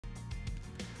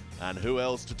And who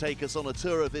else to take us on a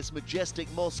tour of this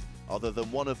majestic mosque other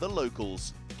than one of the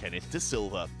locals, Kenneth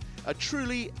Silva, a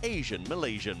truly Asian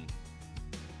Malaysian.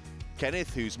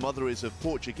 Kenneth, whose mother is of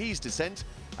Portuguese descent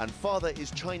and father is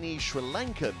Chinese Sri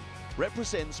Lankan,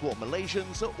 represents what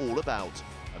Malaysians are all about,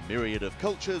 a myriad of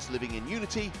cultures living in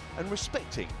unity and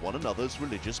respecting one another's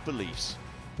religious beliefs.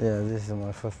 Yeah, this is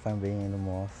my first time being in the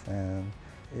mosque, and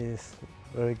it's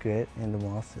very great in the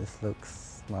mosque. It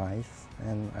looks nice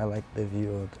and I like the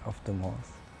view of the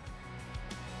mosque.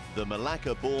 The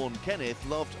Malacca-born Kenneth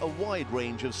loved a wide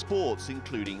range of sports,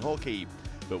 including hockey.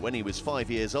 But when he was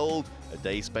 5 years old, a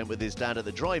day spent with his dad at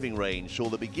the driving range saw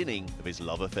the beginning of his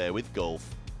love affair with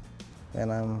golf.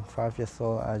 When I'm 5 years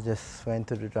old, I just went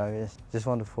to the driving range, just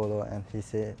want to follow, and he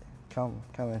said, come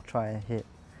and try and hit.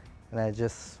 And I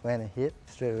just went and hit.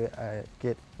 Straight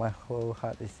away, my whole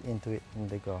heart is into it in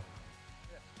the golf.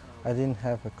 I didn't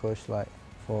have a coach like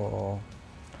for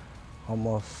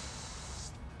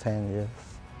almost 10 years.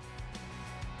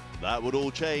 That would all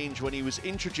change when he was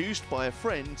introduced by a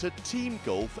friend to Team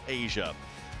Golf Asia,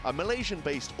 a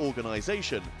Malaysian-based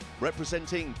organisation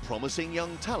representing promising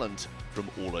young talent from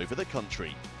all over the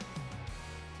country.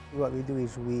 What we do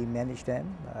is we manage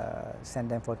them, send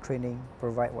them for training,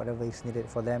 provide whatever is needed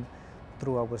for them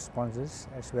through our sponsors,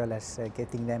 as well as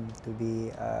getting them to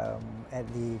be at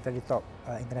the very top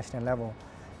international level.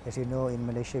 As you know, in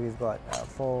Malaysia we've got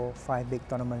 4 or 5 big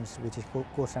tournaments which is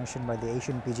co-sanctioned by the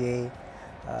Asian PGA,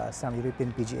 some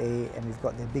European PGA, and we've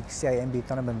got the big CIMB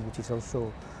tournament which is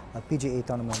also a PGA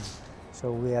tournament.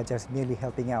 So we are just merely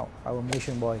helping out our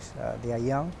Malaysian boys. They are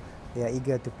young, they are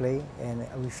eager to play, and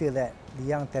we feel that the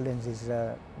young talent is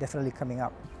definitely coming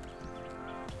up.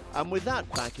 And with that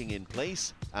backing in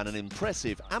place and an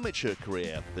impressive amateur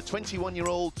career, the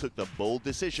 21-year-old took the bold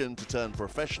decision to turn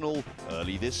professional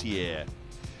early this year.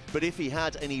 But if he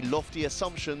had any lofty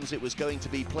assumptions it was going to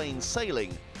be plain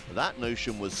sailing, that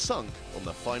notion was sunk on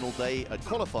the final day at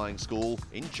qualifying school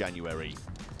in January.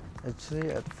 Actually,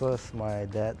 at first my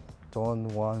dad don't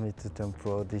want me to turn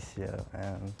pro this year,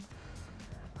 and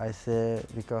I said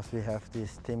because we have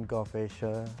this Team Golf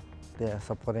Asia, they are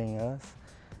supporting us,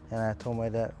 and I told my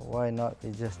dad, why not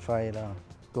we just try it out,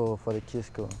 go for the kids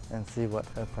school and see what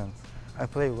happens. I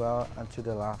played well until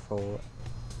the last hole.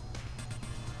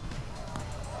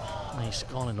 He's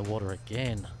gone in the water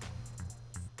again.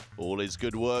 All his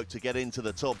good work to get into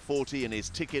the top 40 and his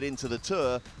ticket into the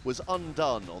tour was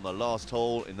undone on the last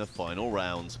hole in the final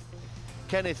round.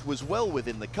 Kenneth was well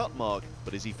within the cut mark,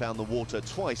 but as he found the water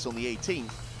twice on the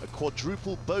 18th, a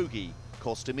quadruple bogey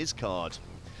cost him his card.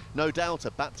 No doubt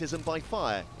a baptism by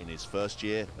fire in his first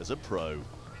year as a pro.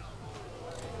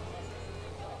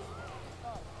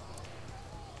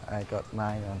 I got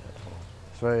 9 on that hole.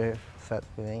 It's very sad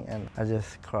feeling, and I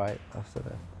just cried after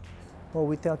that. Well,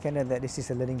 we tell Kenneth that this is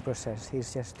a learning process.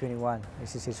 He's just 21.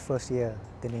 This is his first year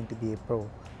turning to be a pro.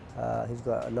 He's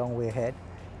got a long way ahead.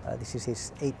 This is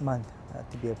his 8th month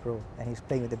to be a pro, and he's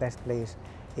playing with the best players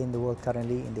in the world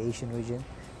currently in the Asian region.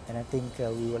 And I think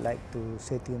we would like to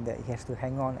say to him that he has to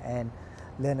hang on and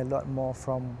learn a lot more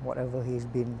from whatever he's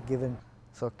been given.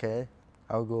 It's okay.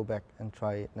 I'll go back and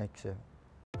try it next year.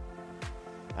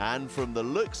 And from the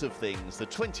looks of things, the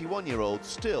 21-year-old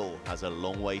still has a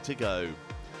long way to go.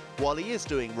 While he is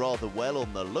doing rather well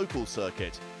on the local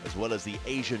circuit, as well as the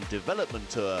Asian Development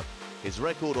Tour, his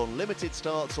record on limited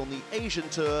starts on the Asian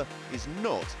Tour is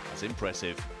not as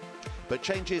impressive. But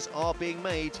changes are being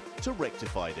made to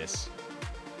rectify this.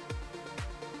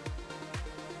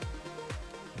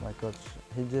 My coach,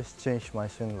 he just changed my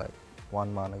swing like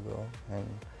 1 month ago, and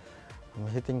I'm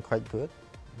hitting quite good.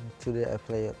 Today I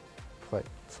played quite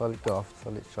solid golf,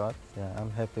 solid shot. Yeah, I'm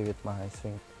happy with my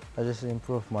swing. I just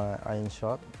improved my iron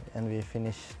shot, and we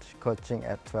finished coaching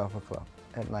at 12 o'clock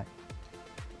at night.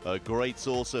 A great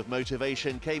source of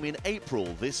motivation came in April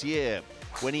this year,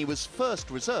 when he was first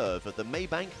reserve at the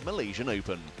Maybank Malaysian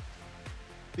Open.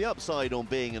 The upside on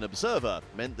being an observer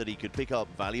meant that he could pick up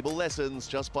valuable lessons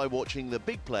just by watching the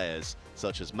big players,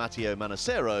 such as Matteo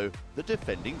Manacero, the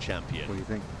defending champion. What do you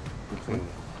think? Good swing?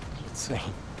 Good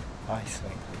swing. Nice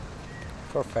swing.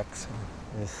 Perfect swing.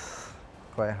 It's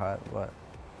quite hard, but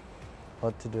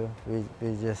what to do? We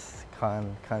just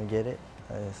can't get it.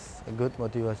 It's a good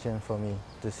motivation for me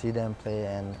to see them play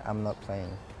and I'm not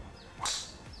playing.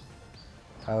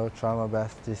 I will try my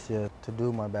best this year to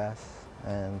do my best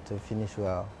and to finish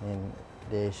well in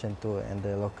the Asian Tour and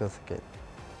the local circuit.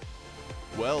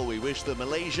 Well, we wish the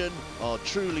Malaysian, our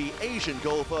truly Asian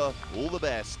golfer, all the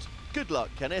best. Good luck,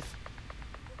 Kenneth.